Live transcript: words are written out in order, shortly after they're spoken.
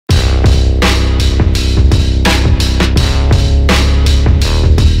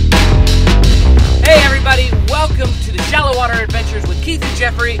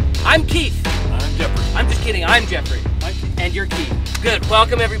I'm Keith. I'm Jeffrey. I'm just kidding. I'm Jeffrey. Hi, Keith. And you're Keith. Good.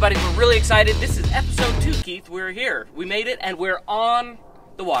 Welcome, everybody. We're really excited. This is episode 2, Keith. We're here. We made it, and we're on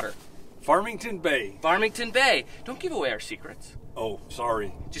the water. Farmington Bay. Farmington Bay. Don't give away our secrets. Oh,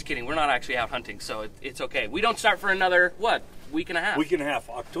 sorry. Just kidding. We're not actually out hunting, so it's okay. We don't start for another, what, week and a half? Week and a half.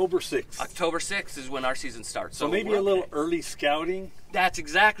 October 6th. October 6th is when our season starts. So maybe a little early scouting. That's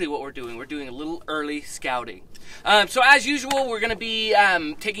exactly what we're doing. We're doing a little early scouting. So as usual, we're going to be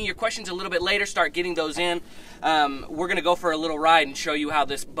taking your questions a little bit later, start getting those in. We're going to go for a little ride and show you how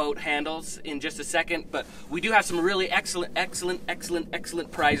this boat handles in just a second. But we do have some really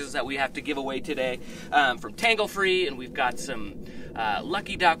excellent prizes that we have to give away today from Tangle Free, and we've got some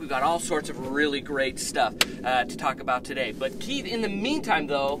Lucky Duck. We've got all sorts of really great stuff to talk about today. But Keith, in the meantime,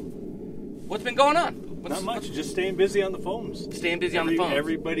 though, what's been going on? Not much, just staying busy on the phones. Staying busy on the phones.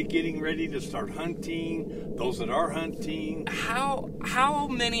 Everybody getting ready to start hunting, those that are hunting. How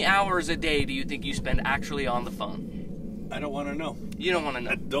many hours a day do you think you spend actually on the phone? I don't want to know. You don't want to know?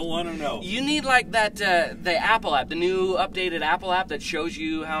 I don't want to know. You need like that, the Apple app, the new updated Apple app that shows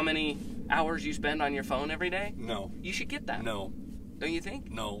you how many hours you spend on your phone every day? No. You should get that. No. Don't you think?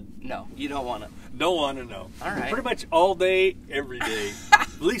 No. No, you don't want to. Don't want to know. All right. Pretty much all day, every day.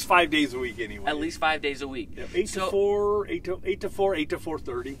 At least 5 days a week anyway. At least 5 days a week. Yep. 8 to 4, 8 to 4, 8 to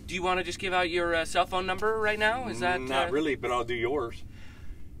 4:30. Do you want to just give out your cell phone number right now? Is that Not really, but I'll do yours.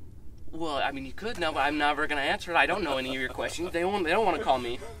 Well, I mean, you could. No, but I'm never going to answer it. I don't know any of your questions. They don't want to call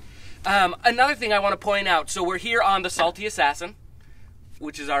me. Another thing I want to point out. So we're here on the Salty Assassin,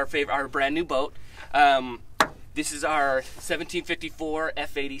 which is our brand new boat. This is our 1754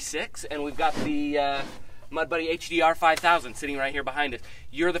 F86, and we've got the Mud Buddy HDR 5000 sitting right here behind us.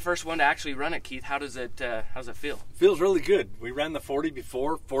 You're the first one to actually run it, Keith. How does it feel? Feels really good. We ran the 40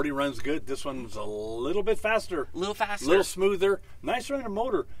 before. 40 runs good. This one's a little bit faster. A little faster. A little smoother. Nice running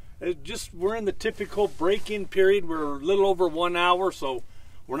motor. We're in the typical break-in period. We're a little over 1 hour, so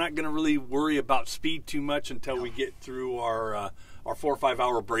we're not going to really worry about speed too much until we get through our 4 or 5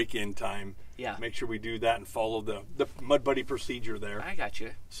 hour break-in time. Yeah. Make sure we do that and follow the Mud Buddy procedure there. I got you.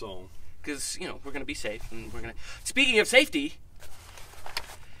 So, because we're going to be safe, and we're going to. Speaking of safety,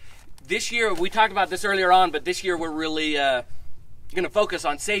 this year we talked about this earlier on, but this year we're really going to focus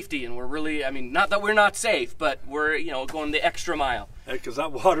on safety, and we're really. I mean, not that we're not safe, but we're going the extra mile. Because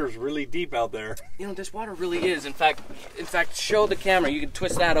that water's really deep out there. This water really is. In fact, show the camera. You can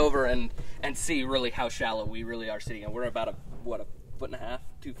twist that over and see really how shallow we really are sitting in. We're about a foot and a half,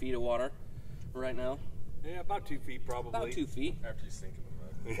 2 feet of water right now. Yeah, about 2 feet probably. About 2 feet. After you sink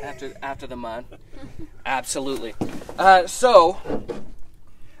in the mud. After the mud. Absolutely.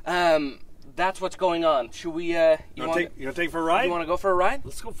 That's what's going on. Should we? You want to take for a ride? You want to go for a ride?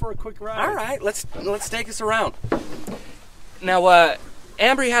 Let's go for a quick ride. All right. Let's take us around. Now,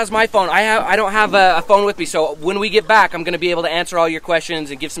 Ambry has my phone. I don't have a phone with me, so when we get back, I'm going to be able to answer all your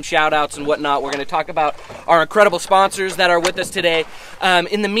questions and give some shout-outs and whatnot. We're going to talk about our incredible sponsors that are with us today.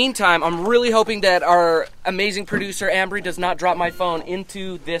 In the meantime, I'm really hoping that our amazing producer, Ambry, does not drop my phone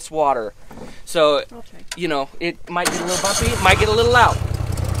into this water. So, it might get a little bumpy, it might get a little loud.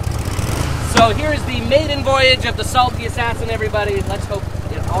 So here is the Maiden Voyage of the Salty Assassin, everybody. Let's hope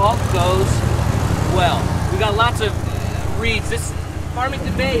it all goes well. We got lots of reeds. This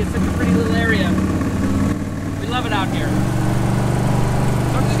Farmington Bay is such a pretty little area. We love it out here.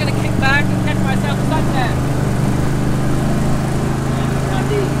 So I'm just going to kick back and catch myself a suntan.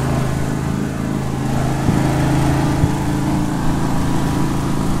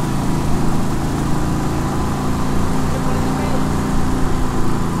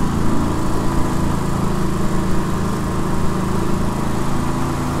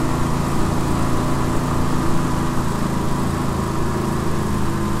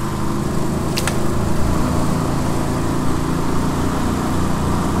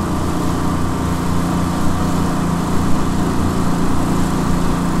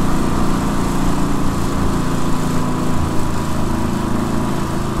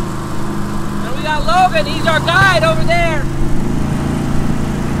 Logan, he's our guide over there.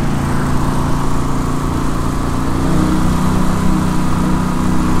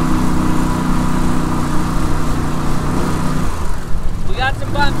 We got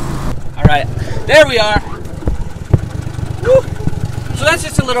some bumps. All right, there we are. Woo. So that's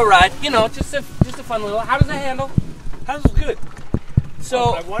just a little ride, just a fun little. How does it handle? Handles good.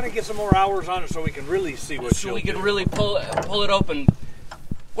 So I want to get some more hours on it so we can really see what. So we can really pull it open.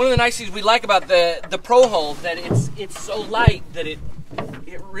 One of the nice things we like about the Pro Hull that it's so light that it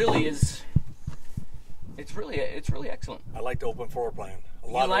really is. It's really excellent. I like the open floor plan. A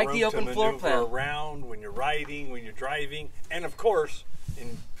You lot like of room the open to floor maneuver plan around when you're riding, when you're driving, and of course,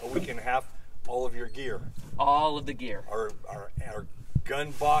 in a week and a half all of your gear. All of the gear. Our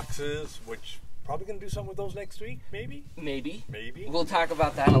gun boxes, which probably going to do something with those next week, maybe? Maybe. Maybe. We'll talk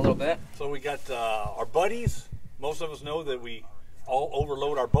about that in a little bit. So we got our buddies. Most of us know that we all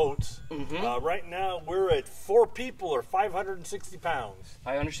overload our boats. Right now, we're at 4 people or 560 pounds.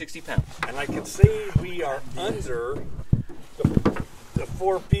 560 pounds. And I can say we are under the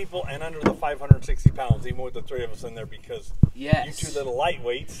 4 people and under the 560 pounds, even with the 3 of us in there, because you 2 little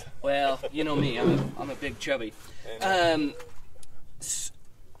lightweights. Well, you know me. I'm a big chubby.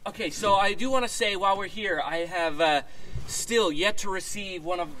 Okay, so I do want to say while we're here, I have still yet to receive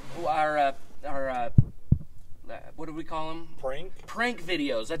one of our what do we call them? Prank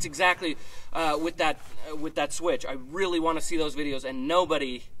videos. That's exactly with that Switch. I really want to see those videos, and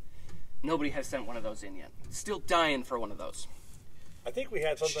nobody has sent one of those in yet. Still dying for one of those. I think we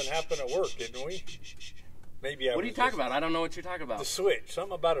had something happen at work, didn't we? Maybe. What are you talking about? I don't know what you're talking about. The Switch.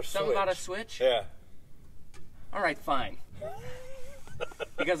 Something about a Switch. Something about a Switch? Yeah. All right, fine.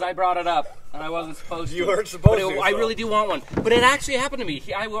 Because I brought it up, and I wasn't supposed to. You weren't supposed to. I really do want one. But it actually happened to me.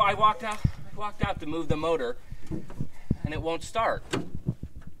 I walked out to move the motor, and it won't start.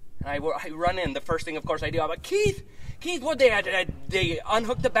 And I run in. The first thing, of course, I do. I'm like, Keith, what they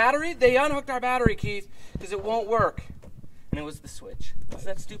unhooked the battery? They unhooked our battery, Keith, because it won't work. And it was the Switch. It's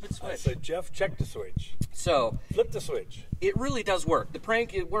that stupid Switch. I said, Jeff, check the Switch. So flip the Switch. It really does work. The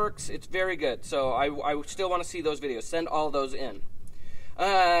prank, it works. It's very good. So I still want to see those videos. Send all those in.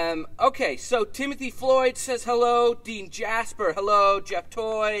 Okay, so Timothy Floyd says hello. Dean Jasper, hello. Jeff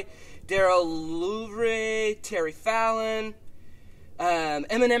Toy, Daryl Louvre, Terry Fallon.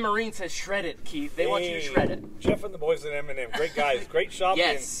 M&M Marine says shred it, Keith. They want you to shred it. Jeff and the boys at M&M, great guys, great shop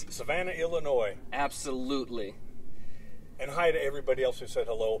in Savannah, Illinois. Absolutely. And hi to everybody else who said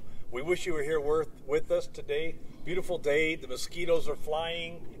hello. We wish you were here with us today. Beautiful day. The mosquitoes are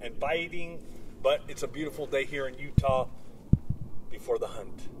flying and biting, but it's a beautiful day here in Utah before the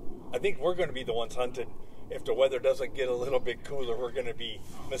hunt. I think we're going to be the ones hunted. If the weather doesn't get a little bit cooler, we're going to be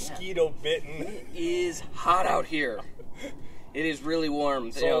mosquito bitten. It is hot out here. It is really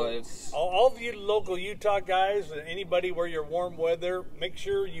warm. So, all of you local Utah guys and anybody where you're warm weather, make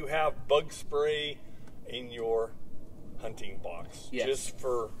sure you have bug spray in your hunting box. Yes.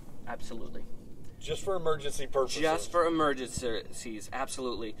 Absolutely. Just for emergency purposes. Just for emergencies,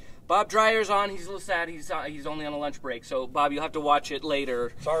 absolutely. Bob Dreyer's on. He's a little sad. He's only on a lunch break. So Bob, you'll have to watch it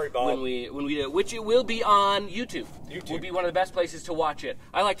later. Sorry, Bob. When we do it, which it will be on YouTube. YouTube will be one of the best places to watch it.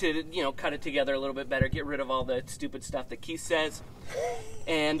 I like to cut it together a little bit better, get rid of all the stupid stuff that Keith says,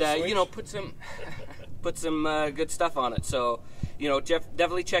 and put some good stuff on it. So Jeff,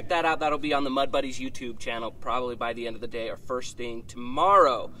 definitely check that out. That'll be on the Mud Buddies YouTube channel probably by the end of the day or first thing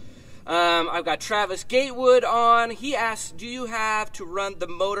tomorrow. I've got Travis Gatewood on. He asks, do you have to run the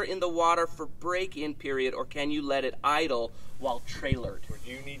motor in the water for break-in period, or can you let it idle while trailered?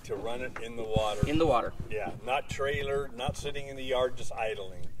 You need to run it in the water. In the water. Yeah, not trailered, not sitting in the yard, just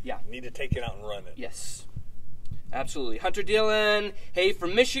idling. Yeah. You need to take it out and run it. Yes. Absolutely. Hunter Dillon, hey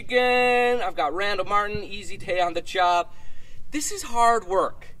from Michigan. I've got Randall Martin, easy day on the job. This is hard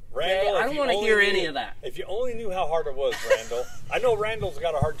work. Randall, I don't want to hear any of that. If you only knew how hard it was, Randall. I know Randall's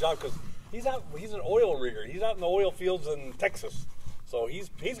got a hard job because he's an oil rigger. He's out in the oil fields in Texas. So he's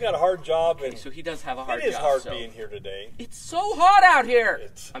got a hard job. Okay, so he does have a hard job. It is hard being here today. It's so hot out here.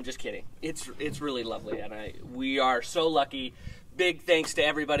 I'm just kidding. It's really lovely, and we are so lucky. Big thanks to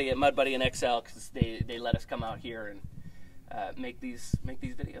everybody at Mud Buddy and XL because they let us come out here and make these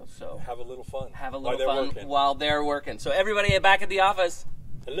videos. So have a little fun. Have a little fun while they're working. So everybody back at the office.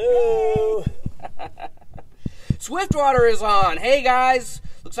 Hello. Swiftwater is on. Hey guys,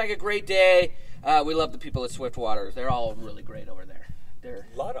 looks like a great day. We love the people at Swiftwater. They're all really great over there. They're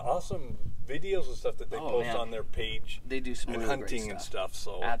a lot of awesome videos and stuff that they post on their page. They do some really hunting great stuff. And stuff.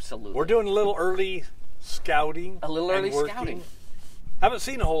 So absolutely, we're doing a little early scouting. Scouting. Haven't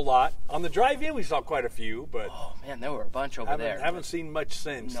seen a whole lot. On the drive-in, we saw quite a few, but oh man, there were a bunch over there. Haven't seen much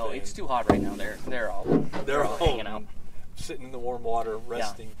since. No, it's too hot right now. They're all hanging out, sitting in the warm water,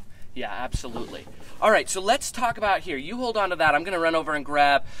 resting. Yeah, absolutely. All right, so let's talk about here. You hold on to that. I'm going to run over and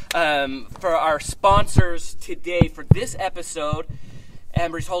grab for our sponsors today for this episode.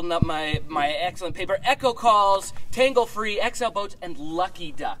 Amber's holding up my excellent paper. Echo Calls, Tangle Free, XL Boats, and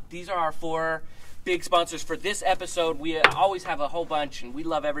Lucky Duck. These are our 4 big sponsors for this episode. We always have a whole bunch, and we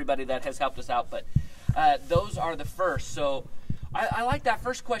love everybody that has helped us out, but those are the first. So I like that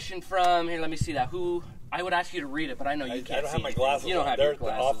first question from, here, let me see that. Who, I would ask you to read it, but I know you can't see it. I don't have my glasses on. You don't have your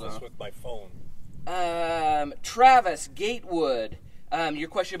glasses on. They're at the office with my phone. Travis Gatewood, your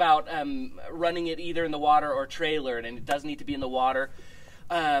question about running it either in the water or trailer, and it does need to be in the water.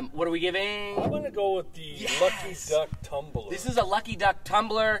 What are we giving? I'm going to go with the Lucky Duck Tumbler. This is a Lucky Duck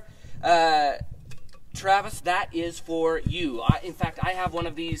Tumbler. Travis, that is for you. In fact, I have one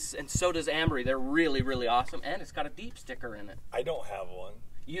of these, and so does Ambry. They're really, really awesome, and it's got a deep sticker in it. I don't have one.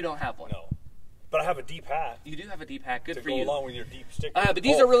 You don't have one? No. But I have a deep hat. You do have a deep hat. Good for you. To go along with your deep sticker. But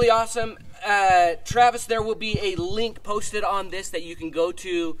these are really awesome. Travis, there will be a link posted on this that you can go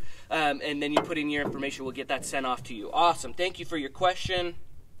to, and then you put in your information. We'll get that sent off to you. Awesome. Thank you for your question.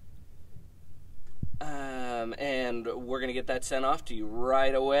 And we're going to get that sent off to you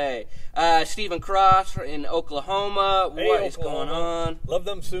right away. Stephen Cross in Oklahoma. What is going on? Love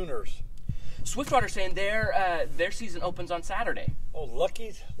them Sooners. Swiftwater saying their season opens on Saturday. Oh,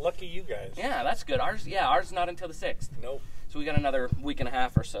 lucky you guys. Yeah, that's good. Ours not until the 6th. Nope. So we got another week and a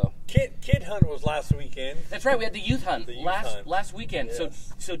half or so. Kid hunt was last weekend. That's right. We had the youth hunt last weekend.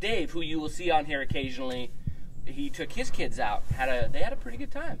 Yes. So Dave, who you will see on here occasionally, he took his kids out. They had a pretty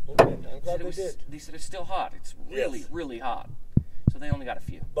good time. Okay, I'm glad they did. They said it's still hot. It's really, really hot. So they only got a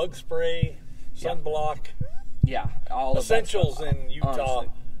few. Bug spray, sunblock. Yeah, all essentials of that stuff, in Utah honestly.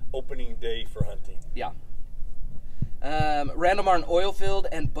 Opening day for hunting. Yeah. Randall Martin, oil field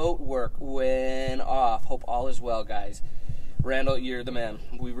and boat work went off. Hope all is well, guys. Randall, you're the man.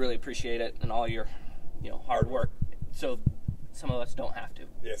 We really appreciate it and all your, hard work. So some of us don't have to.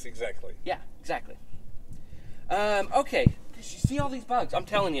 Yes, exactly. Yeah, exactly. Okay. Did you see all these bugs? I'm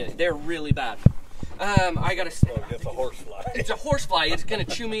telling you, they're really bad. I gotta. Oh, it's a horsefly. It's a horsefly. It's gonna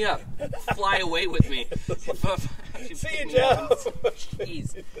chew me up. Fly away with me. See you, Jeff.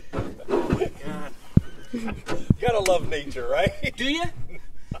 Jeez. Oh my God. You gotta love nature, right? Do you?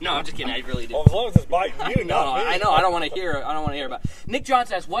 No, I'm just kidding. I really do. Well, as long as it's biting you, no, not me. I know. I don't want to hear. I don't want to hear about it. Nick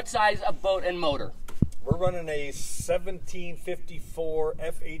Johnson asks, what size of boat and motor? We're running a 1754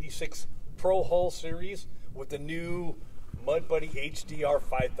 F86 Pro Hull series with the new Mud Buddy HDR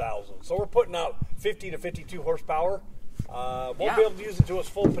 5000. So we're putting out 50 to 52 horsepower. Won't be able to use it to its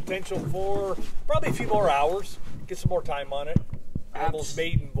full potential for probably a few more hours. Get some more time on it. On those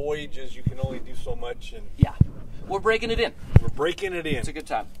maiden voyages, you can only do so much. And yeah, we're breaking it in. We're breaking it in. It's a good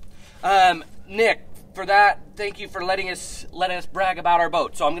time. Nick, for that, thank you for letting us brag about our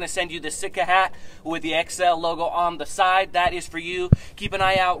boat. So I'm going to send you the Sitka hat with the XL logo on the side. That is for you. Keep an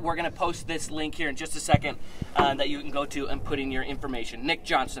eye out. We're going to post this link here in just a second that you can go to and put in your information. Nick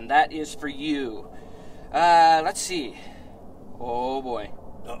Johnson, that is for you. Let's see. Oh, boy.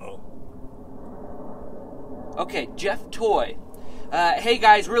 Uh-oh. Okay, Jeff Toy. Hey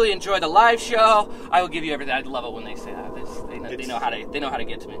guys, really enjoy the live show. I will give you everything. I love it when they say that. They know how to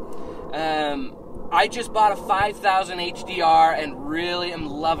get to me. I just bought a 5000 HDR and really am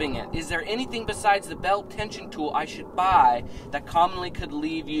loving it. Is there anything besides the belt tension tool I should buy that commonly could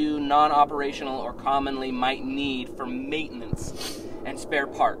leave you non-operational or commonly might need for maintenance and spare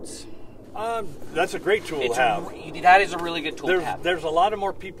parts? That's a great tool to have. That is a really good tool to have. There's a lot of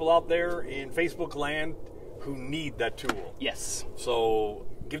more people out there in Facebook land who need that tool. Yes. So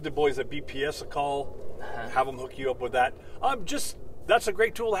give the boys at BPS a call. Have them hook you up with that. That's a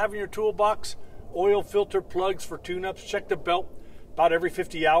great tool to have in your toolbox. Oil filter plugs for tune-ups. Check the belt about every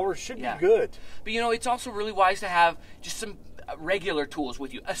 50 hours. Should be good. But it's also really wise to have just some regular tools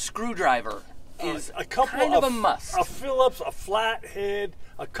with you. A screwdriver is a couple kind of a must. A Phillips, a flathead,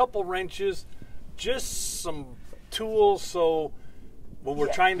 a couple wrenches, just some tools so when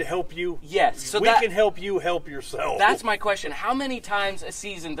we're trying to help you, so we can help you help yourself. That's my question. How many times a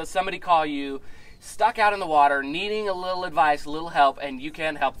season does somebody call you stuck out in the water, needing a little advice, a little help, and you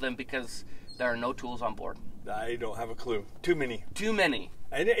can't help them because there are no tools on board? I don't have a clue. Too many.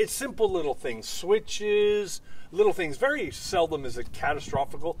 And it's simple little things. Switches, little things. Very seldom is it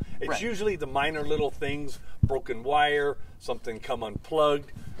catastrophical. It's usually the minor little things, broken wire, something come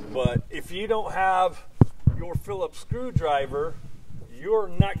unplugged. But if you don't have your Phillips screwdriver, you're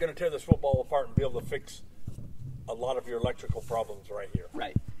not going to tear this football apart and be able to fix a lot of your electrical problems right here.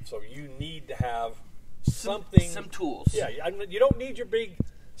 Right. So you need to have something. Some tools. Yeah, you don't need your big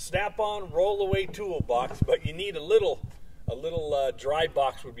snap-on, roll-away toolbox, but you need a little dry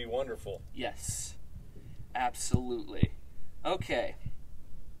box would be wonderful. Yes, absolutely. Okay.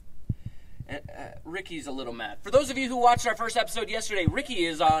 Ricky's a little mad. For those of you who watched our first episode yesterday, Ricky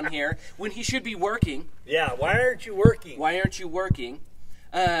is on here when he should be working. Yeah, why aren't you working?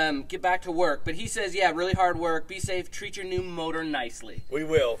 Get back to work. But he says, really hard work. Be safe. Treat your new motor nicely. We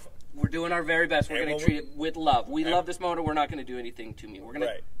will. We're doing our very best. We're going to treat it with love. We love this motor. We're not going to do anything to me. We're going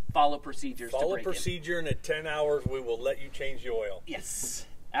to follow procedures. Follow procedure, and at 10 hours, we will let you change the oil. Yes,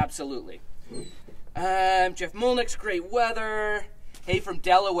 absolutely. Jeff Mulnick's great weather. Hey, from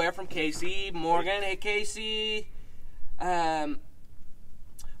Delaware, from Casey. Morgan, hey, Casey.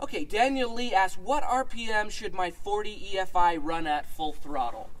 Okay, Daniel Lee asked, what RPM should my 40 EFI run at full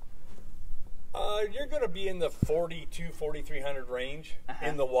throttle? You're going to be in the 4,300 range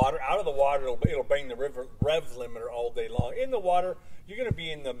in the water. Out of the water, it'll bang the rev limiter all day long. In the water, you're going to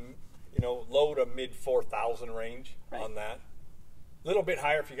be in the low to mid 4,000 range on that. A little bit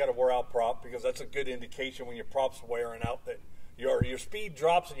higher if you got a wore out prop, because that's a good indication when your prop's wearing out that your speed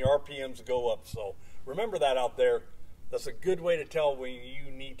drops and your RPMs go up. So remember that out there. That's a good way to tell when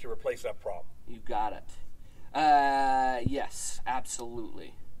you need to replace that prop. You got it. Yes,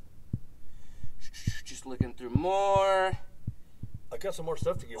 absolutely. Just looking through more. I got some more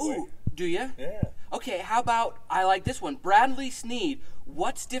stuff to give away. Do you? Yeah. Okay, how about, I like this one. Bradley Sneed,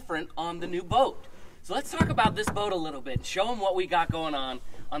 what's different on the new boat? So let's talk about this boat a little bit. Show them what we got going on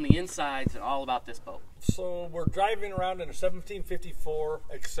the insides and all about this boat. So we're driving around in a 1754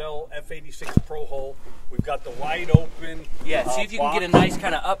 Excel F86 Pro hull. We've got the wide open. Yeah, see if you can get a nice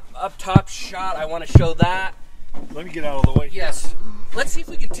kind of up top shot. I want to show that. Let me get out of the way. Yes. Let's see if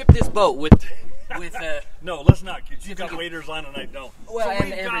we can tip this boat with No, let's not, because you've got waders on and I don't. Well,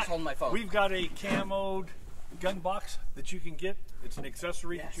 and Amber's holding my phone. We've got a camoed gun box that you can get. It's an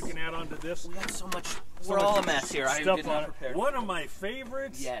accessory that you can add onto this. We got so much. We're all a mess here. I did not prepare. One of my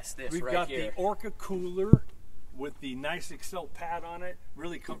favorites. Yes, this We've right got here. the Orca cooler with the nice Excel pad on it.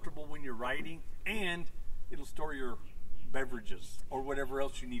 Really comfortable when you're riding, and it'll store your beverages or whatever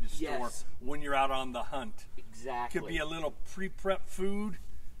else you need to store when you're out on the hunt. Exactly. Could be a little pre-prep food.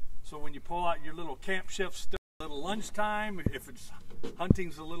 So when you pull out your little camp chef stuff, a little lunchtime, if it's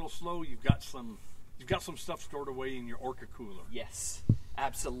hunting's a little slow, you've got some stuff stored away in your Orca cooler. Yes,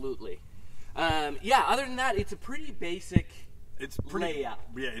 absolutely. Yeah, other than that, it's a pretty basic layout.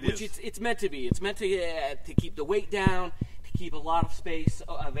 Yeah, it is. Which it's meant to be. It's meant to keep the weight down, to keep a lot of space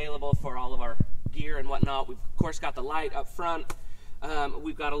available for all of our gear and whatnot. We've, of course, got the light up front.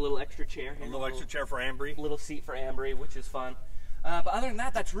 We've got a little extra chair. A little extra chair for Ambry. Little seat for Ambry, which is fun. But other than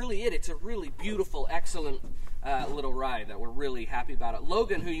that, that's really it. It's a really beautiful, excellent little ride that we're really happy about it.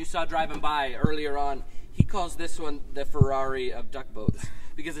 Logan, who you saw driving by earlier on, he calls this one the Ferrari of duck boats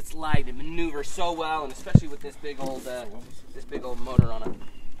because it's light and maneuvers so well, and especially with this big old motor on it.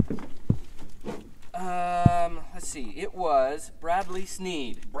 Let's see. It was Bradley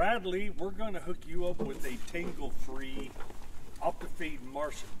Sneed. Bradley, we're going to hook you up with a tangle-free Optifade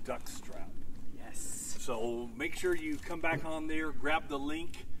Marsh duck strap. Yes. So make sure you come back on there, grab the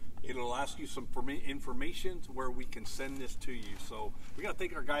link. It'll ask you some information where we can send this to you. So we got to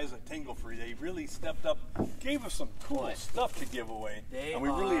thank our guys at Tangle Free. They really stepped up, gave us some cool stuff to give away, and we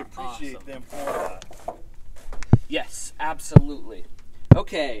really appreciate them for that. Yes, absolutely.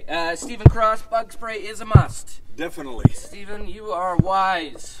 Okay, Stephen Cross, bug spray is a must. Definitely. Stephen, you are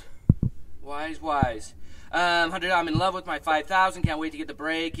wise. Wise. Hunter, I'm in love with my 5,000. Can't wait to get the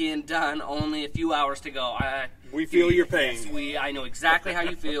break-in done. Only a few hours to go. We feel your pain. Yes, I know exactly how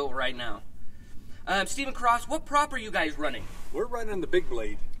you feel right now. Stephen Cross, what prop are you guys running? We're running the big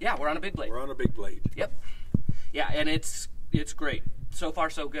blade. Yeah, we're on a big blade. We're on a big blade. Yep. Yeah, and it's great. So far,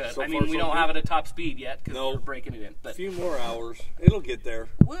 so good. So I mean, we don't have it at top speed yet because we're breaking it in. But a few more hours. It'll get there.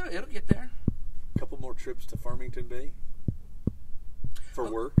 Well, it'll get there. A couple more trips to Farmington Bay for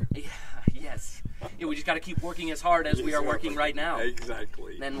work. Yeah, yes. Yeah, we just got to keep working as hard as we are working right now.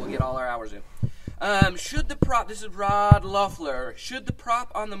 Exactly. Then we'll get all our hours in. Should the prop, this is Rod Loeffler, should the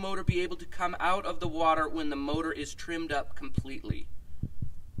prop on the motor be able to come out of the water when the motor is trimmed up completely?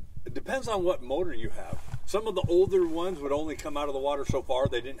 It depends on what motor you have. Some of the older ones would only come out of the water so far.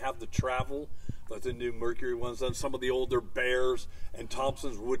 They didn't have the travel that the new Mercury ones done. Some of the older Bears and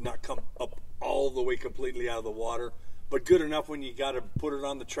Thompsons would not come up all the way completely out of the water. But good enough when you got to put it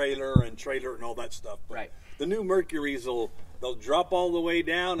on the trailer and all that stuff. But right. The new Mercuries, they'll drop all the way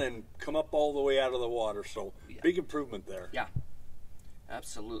down and come up all the way out of the water. So big improvement there. Yeah,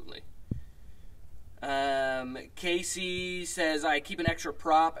 absolutely. Casey says, I keep an extra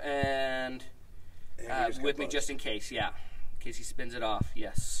prop and with me just in case. Yeah, Casey spins it off.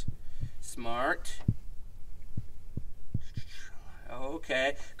 Yes. Smart.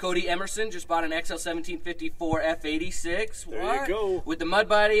 Okay. Cody Emerson just bought an XL 1754 F86. There you go. With the mud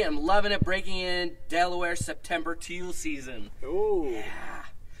body. I'm loving it. Breaking in Delaware September teal season. Oh. Yeah.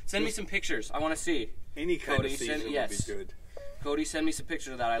 Send me some pictures. I want to see. Any kind of season would be good. Cody, send me some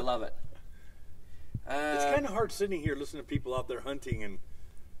pictures of that. I love it. It's kind of hard sitting here listening to people out there hunting and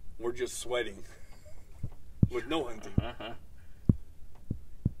we're just sweating with no hunting.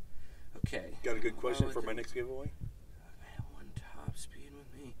 Okay. Got a good question for my next giveaway? One top speed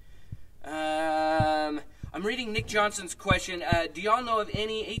with me. I'm reading Nick Johnson's question. Do y'all know of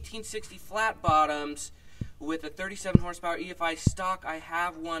any 1860 flat bottoms with a 37 horsepower EFI stock. I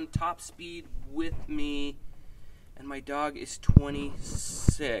have one top speed with me, and my dog is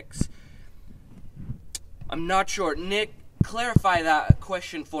 26. I'm not sure. Nick, clarify that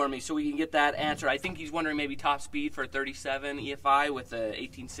question for me so we can get that answer. I think he's wondering maybe top speed for a 37 EFI with a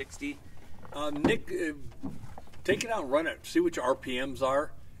 1860. Nick, take it out and run it. See what your RPMs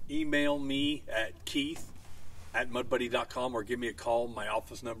are. Email me at keith@mudbuddy.com or give me a call. My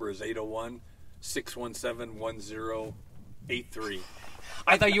office number is 801-617-1083.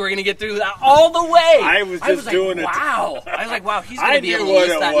 I thought you were going to get through that all the way. I was just doing it. Wow. I was like, wow, he's going to be able to what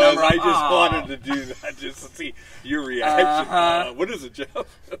list it that was. number. I just wanted to do that just to see your reaction. What is it, Jeff?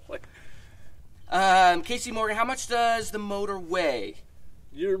 Casey Morgan, how much does the motor weigh?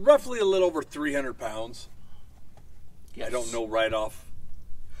 You're roughly a little over 300 pounds. Yes. I don't know right off.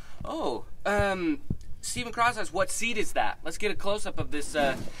 Oh, Stephen Cross asks, what seat is that? Let's get a close-up of this.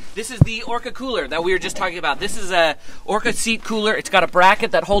 This is the Orca cooler that we were just talking about. This is a Orca seat cooler. It's got a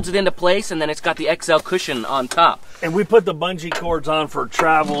bracket that holds it into place, and then it's got the XL cushion on top. And we put the bungee cords on for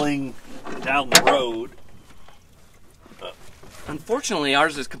traveling down the road. Unfortunately,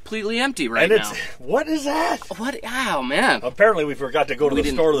 ours is completely empty right now. What is that? What? Oh, man. Apparently, we forgot to go to the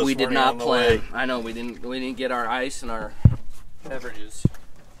store this morning. We did not on the plan. way. I know we didn't get our ice and our beverages.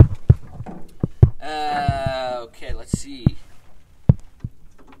 Okay, let's see.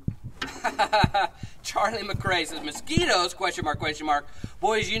 Charlie McRae says, mosquitoes, question mark.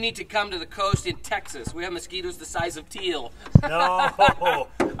 Boys, you need to come to the coast in Texas. We have mosquitoes the size of teal. No.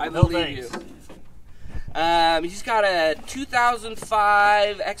 I believe you. He's got a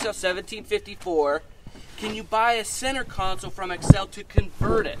 2005 XL 1754. Can you buy a center console from XL to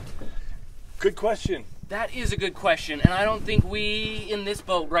convert it? Good question. That is a good question, and I don't think we in this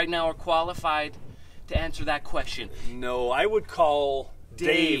boat right now are qualified to answer that question. No, I would call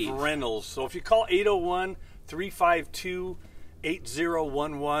Dave Reynolds. So if you call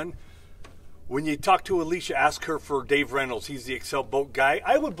 801-352-8011, when you talk to Alicia, ask her for Dave Reynolds. He's the XL boat guy.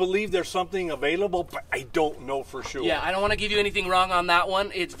 I would believe there's something available, but I don't know for sure. Yeah, I don't want to give you anything wrong on that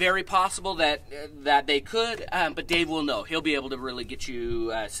one. It's very possible that they could, but Dave will know. He'll be able to really get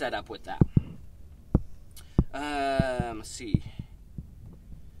you set up with that. Let's see.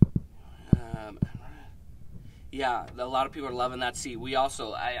 Yeah, a lot of people are loving that seat. We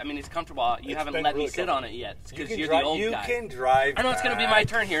also, I mean, it's comfortable. You haven't let me sit on it yet because you're the old guy. You can drive. I know it's going to be my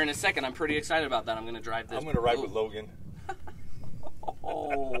turn here in a second. I'm pretty excited about that. I'm going to drive this. I'm going to ride with Logan.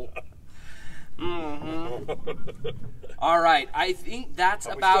 Oh. All right, I think that's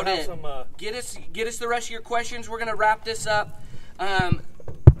about it. Get us the rest of your questions. We're going to wrap this up.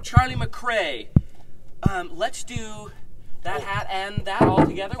 Charlie McRae, let's do that hat and that all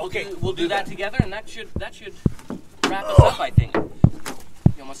together. We'll do that together, and that should wrap us up, I think. You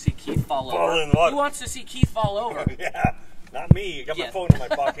almost see Keith fall over. Who wants to see Keith fall over? Yeah, not me. I got my phone in my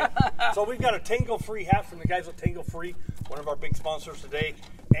pocket. So we've got a Tangle-Free hat from the guys at Tangle-Free, one of our big sponsors today,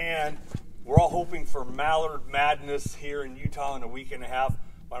 and we're all hoping for Mallard Madness here in Utah in a week and a half.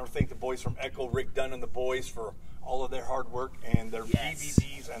 I want to thank the boys from Echo, Rick Dunn and the boys for all of their hard work and their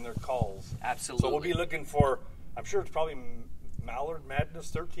DVDs and their calls. Absolutely. So we'll be looking for, I'm sure it's probably Mallard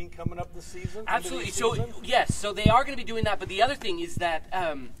Madness 13 coming up this season. Absolutely. So yes, so they are going to be doing that. But the other thing is that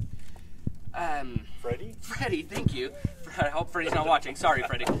Freddie, thank you. I hope Freddie's not watching. Sorry,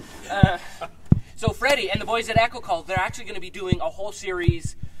 Freddie. So Freddie and the boys at Echo Call, they're actually going to be doing a whole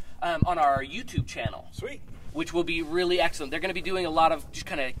series on our YouTube channel. Sweet. Which will be really excellent. They're going to be doing a lot of just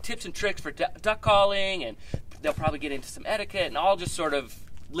kind of tips and tricks for duck calling, and they'll probably get into some etiquette and all just sort of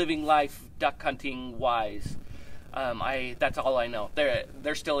living life duck hunting wise. That's all I know.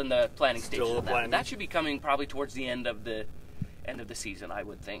 They're still in the planning stages of that. That should be coming probably towards the end of the season, I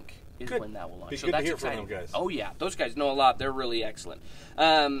would think, is when that will launch. So that's exciting. From them guys. Oh yeah, those guys know a lot. They're really excellent.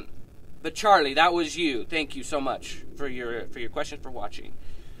 But Charlie, that was you. Thank you so much for your questions, for watching.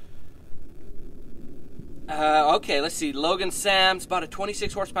 Okay, let's see. Logan Sams bought a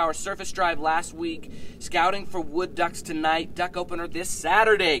 26 horsepower surface drive last week. Scouting for wood ducks tonight. Duck opener this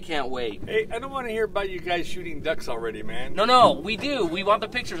Saturday. Can't wait. Hey, I don't want to hear about you guys shooting ducks already, man. No, we do. We want the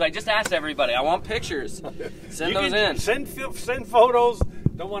pictures. I just asked everybody. I want pictures. Send those in. Send photos.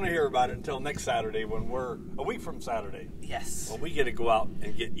 Don't want to hear about it until next Saturday when we're a week from Saturday. Yes. When we get to go out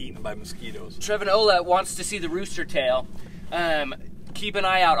and get eaten by mosquitoes. Trevin Ola wants to see the rooster tail. Keep an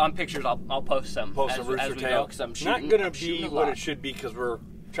eye out on pictures. I'll post some as we go, because I'm shooting. Not going to be what it should be because we're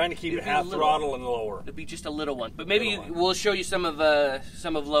trying to keep it half throttle and lower. It'll be just a little one, but maybe we'll show you some of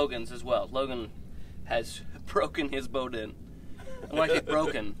Logan's as well. Logan has broken his boat in. I like it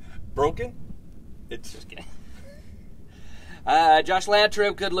broken. Broken? It's just kidding. Josh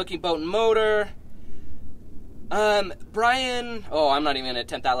Lantrip, good looking boat and motor. Brian, oh, I'm not even going to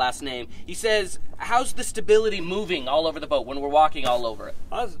attempt that last name. He says, how's the stability moving all over the boat when we're walking all over it?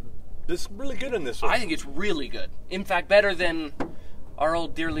 This is really good in this one. I think it's really good. In fact, better than our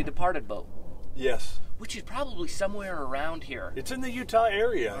old dearly departed boat. Yes. Which is probably somewhere around here. It's in the Utah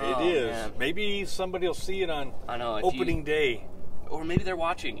area. Oh, it is. Man. Maybe somebody will see it on opening day. Or maybe they're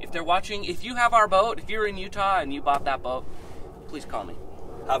watching. If they're watching, if you have our boat, if you're in Utah and you bought that boat, please call me.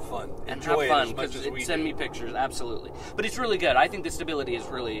 Have fun. And Enjoy have fun, it as much as we send do. me pictures, absolutely. But it's really good. I think the stability is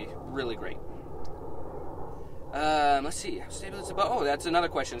really, really great. Let's see. How stable is the boat? Oh, that's another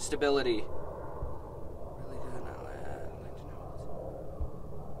question. Stability. Really good.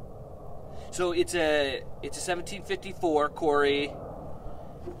 So it's a 1754 Corey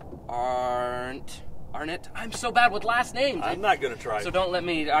Arnett. I'm so bad with last names. I'm not going to try. So don't let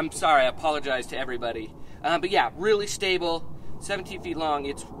me. I'm sorry. I apologize to everybody. But yeah, really stable. 17 feet long.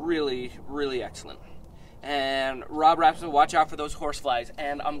 It's really, really excellent. And Rob Rapson, watch out for those horseflies.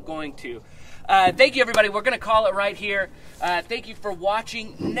 And I'm going to. Thank you, everybody. We're going to call it right here. Thank you for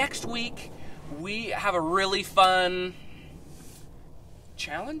watching. Next week, we have a really fun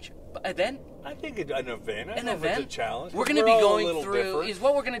challenge event. I think an event. An event. It's a challenge. We're going to be going through. Is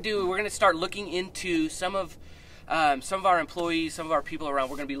what we're going to do. We're going to start looking into some of our employees, some of our people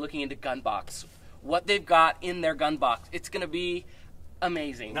around. We're going to be looking into gun box. What they've got in their gun box. It's going to be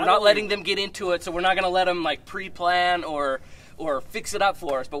amazing. We're not letting them get into it, so we're not going to let them like pre-plan or fix it up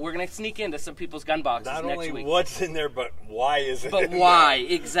for us, but we're going to sneak into some people's gun boxes next week. Not only what's in there, but why is it But in why,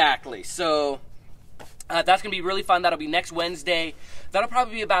 there? exactly. So that's going to be really fun. That'll be next Wednesday. That'll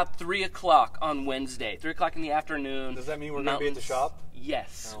probably be about 3 o'clock on Wednesday. 3 o'clock in the afternoon. Does that mean we're going to be at the shop?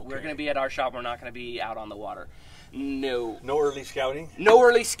 Yes. Okay. We're going to be at our shop. We're not going to be out on the water. No. No early scouting? No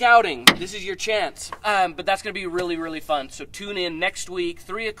early scouting. This is your chance. But that's going to be really, really fun. So tune in next week,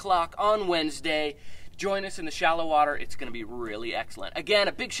 3 o'clock on Wednesday. Join us in the shallow water. It's going to be really excellent. Again,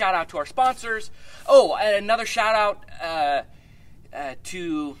 a big shout out to our sponsors. Oh, and another shout out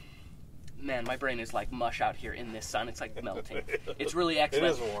to... Man, my brain is like mush out here in this sun. It's like melting. It's really excellent.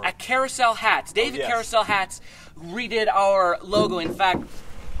 It is warm. At Carousel Hats. David yes. Carousel Hats redid our logo. In fact...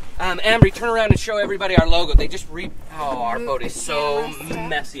 Ambry, turn around and show everybody our logo. They just our boat is so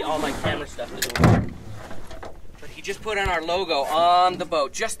messy. All my camera stuff is over. But he just put on our logo on the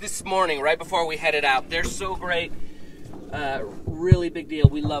boat just this morning, right before we headed out. They're so great. Really big deal.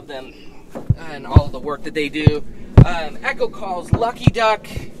 We love them and all the work that they do. Echo Calls, Lucky Duck,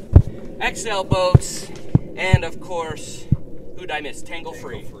 XL Boats, and of course, who'd I miss? Tangle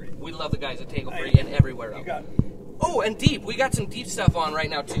Free. We love the guys at Tangle Free and everywhere else. Oh, and Deep. We got some Deep stuff on right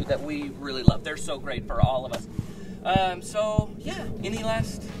now, too, that we really love. They're so great for all of us. So, yeah. Any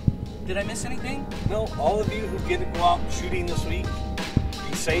last... Did I miss anything? No. All of you who get to go out shooting this week,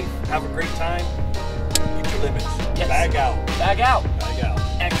 be safe, have a great time, get your limits. Yes. Bag out. Bag out. Bag out.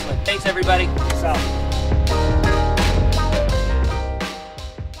 Excellent. Thanks, everybody. Peace out.